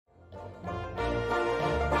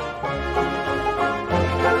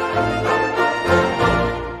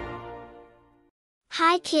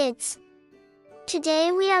Hi kids!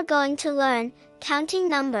 Today we are going to learn counting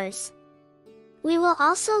numbers. We will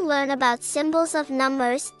also learn about symbols of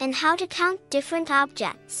numbers and how to count different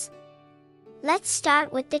objects. Let's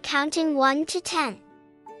start with the counting 1 to 10.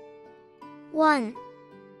 1,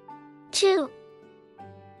 2,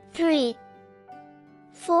 3,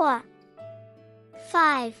 4,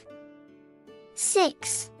 5,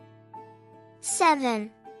 6,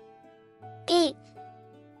 7, 8,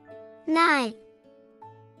 9,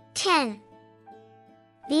 10.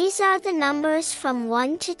 These are the numbers from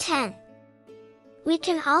 1 to 10. We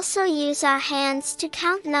can also use our hands to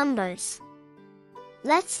count numbers.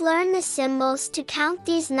 Let's learn the symbols to count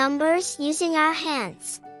these numbers using our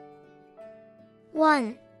hands.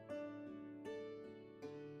 1,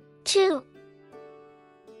 2,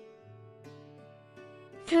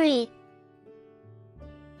 3,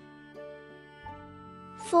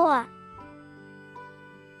 4,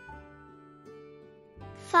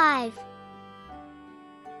 5,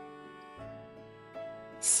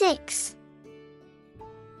 6,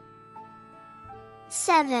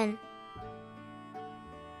 7,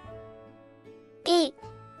 8,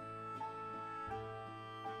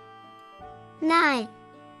 9,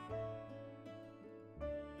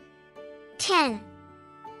 10.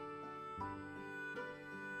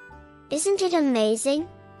 Isn't it amazing?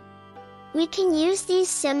 We can use these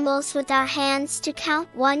symbols with our hands to count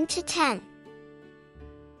 1 to 10.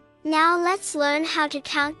 Now let's learn how to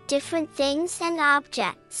count different things and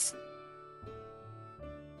objects.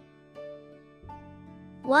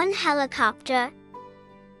 1 helicopter,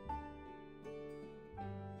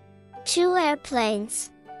 2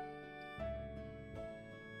 airplanes,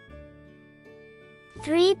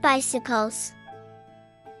 3 bicycles,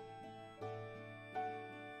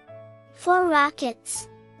 4 rockets,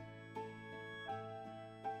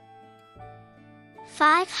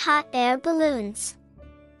 5 hot air balloons,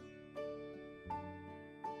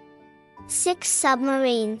 6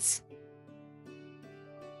 submarines,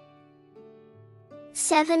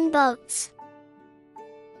 7 boats,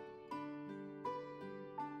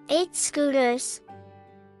 8 scooters,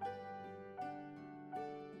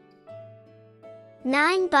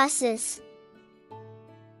 9 buses,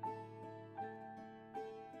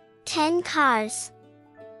 10 cars.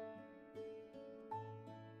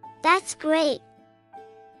 That's great!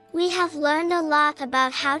 We have learned a lot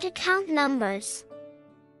about how to count numbers.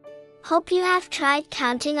 Hope you have tried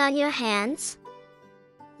counting on your hands.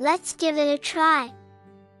 Let's give it a try.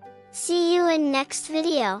 See you in next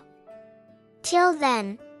video. Till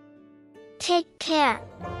then, take care.